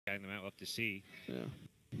them out. We'll have to see. Yeah.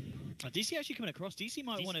 DC actually coming across. DC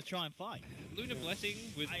might want to try and fight. Luna Blessing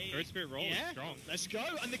with Earth Spirit roll is strong. Let's go.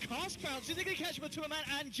 And the cast bounce. Is they going to catch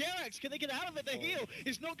MATUMBAMAN and JerAx? Can they get out of it? The heal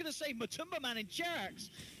is not going to save MATUMBAMAN and JerAx.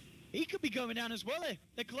 He could be going down as well.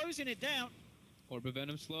 They're closing it down. Orb of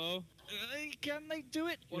Venom slow. Can they do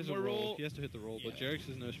it? One more roll. He has to hit the roll, but JerAx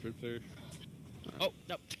is no spirit player. Oh,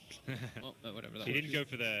 no. Well, whatever. That He didn't go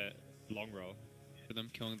for the long roll. For them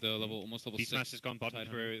killing the almost level 6. Beastmaster's gone bottom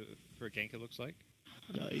for a gank, it looks like.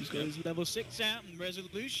 No, he's got his level 6 out and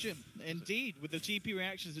resolution. Indeed, with the TP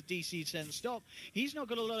reactions that DC sends stop, he's not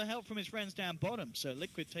got a lot of help from his friends down bottom. So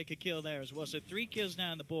Liquid take a kill there as well. So 3 kills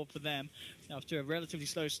now on the board for them after a relatively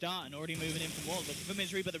slow start and already moving in from wall. Looking for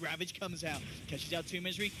Misery, but the Ravage comes out. Catches out 2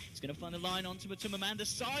 Misery. He's going to find a line onto MATUMBAMAN. The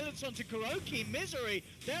silence onto KuroKy. Misery.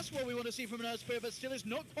 That's what we want to see from an Earth Spirit, but still it's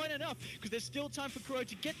not quite enough because there's still time for Kuro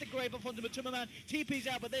to get the grave off onto MATUMBAMAN. TP's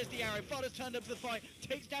out, but there's the arrow. FATA's turned up to the fight.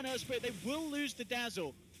 Takes down Earth Spirit. They will lose the Dazzle.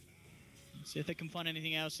 See if they can find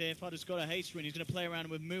anything else here. FATA's got a haste rune. He's going to play around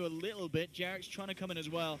with Mu a little bit. JerAx trying to come in as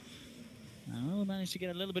well. Oh, managed to get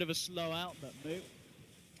a little bit of a slow out, but Mu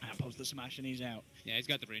pops the smash and he's out. Yeah, he's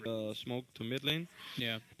got the brain. Smoke to mid lane.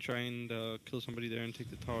 Yeah. Try and kill somebody there and take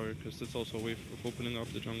the tower, because that's also a way of opening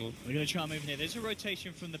up the jungle. We're going to try and move in here. There's a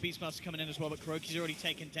rotation from the Beastmaster coming in as well, but KuroKy's already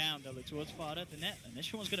taken down. They'll look towards FATA. The net.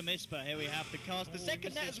 Initial one's going to miss, but here we have the cast. The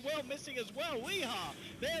second net as well, missing as well. Weehaw!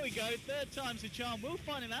 There we go. Third time's the charm. Will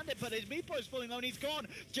finally land it, but his Meepo's falling low and he's gone.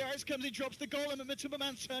 JerAx comes in, drops the golem, and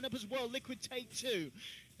MATUMBAMAN's turn up as well. Liquid take 2.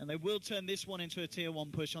 And they will turn this one into a tier 1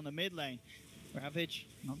 push on the mid lane. Ravage,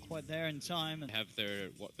 not quite there in time. And have their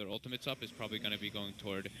ultimates up is probably going to be going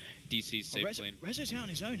toward DC's safe lane. Rezo's out on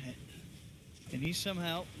his own here. He needs some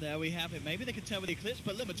help. There we have it. Maybe they could tell with the Eclipse,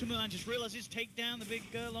 but look, MATUMBAMAN just realizes take down the big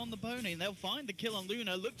girl on the pony, and they'll find the kill on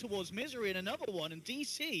Luna, look towards Misery and another one, and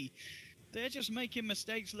DC, they're just making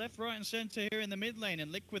mistakes left, right, and center here in the mid lane,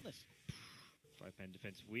 and Liquid. 5-man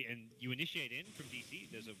defense. And you initiate in from DC,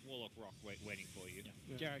 there's a Warlock Rock waiting for you.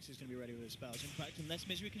 JerAx is going to be ready with his spells. In fact, unless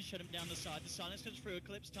Misery can shut him down the side, the silence comes through,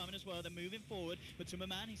 Eclipse timing as well. They're moving forward.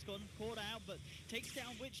 MATUMBAMAN, he's gotten caught out, but takes down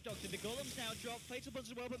Witch Doctor. The Golem's now dropped. Fatal Buzz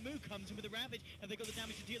as well, but Mu comes in with the Ravage, and they've got the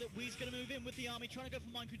damage to deal it. Wee's going to move in with the army, trying to go for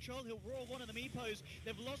mind control. He'll roar one of the Meepos.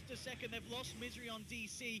 They've lost a second. They've lost Misery on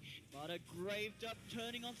DC. FATA graved up,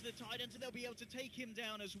 turning onto the Titan, so they'll be able to take him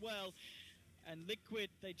down as well. And Liquid,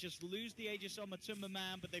 they just lose the Aegis on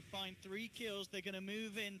MATUMBAMAN, but they find 3 kills. They're going to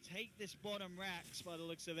move in, take this bottom racks by the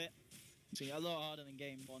looks of it. See, a lot harder than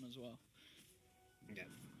game 1 as well. Yeah,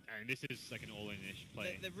 and this is like an all-in-ish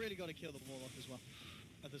play. They've really got to kill the Warlock as well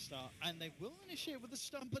at the start. And they will initiate with the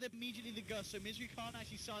stun, but immediately the Gust. So Misery can't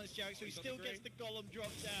actually silence JerAx, so he still gets the Golem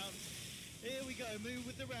dropped down. Here we go, Move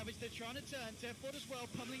with the Ravage, they're trying to turn, Tefort as well,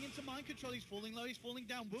 pummeling into mind control, he's falling low, he's falling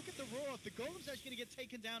down, we'll get the roar off, the Golem's actually going to get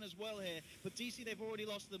taken down as well here, but DC, they've already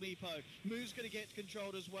lost the Meepo, Move's going to get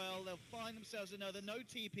controlled as well, they'll find themselves another, no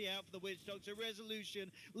TP out for the Witch Doctor,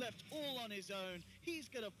 Resolution, left all on his own, he's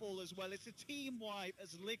going to fall as well, it's a team wipe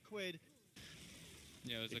as Liquid.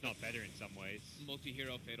 Yeah, it was like not better in some ways.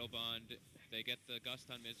 Multi-hero Fatal Bond, they get the Gust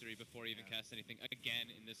on Misery before he even casts anything, again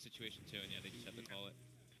in this situation too, and yeah, they just have to call it.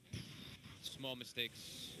 Small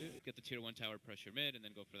mistakes, get the tier 1 tower pressure mid, and then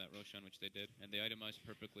go for that Roshan, which they did. And they itemized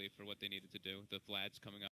perfectly for what they needed to do. The Vlad's coming up.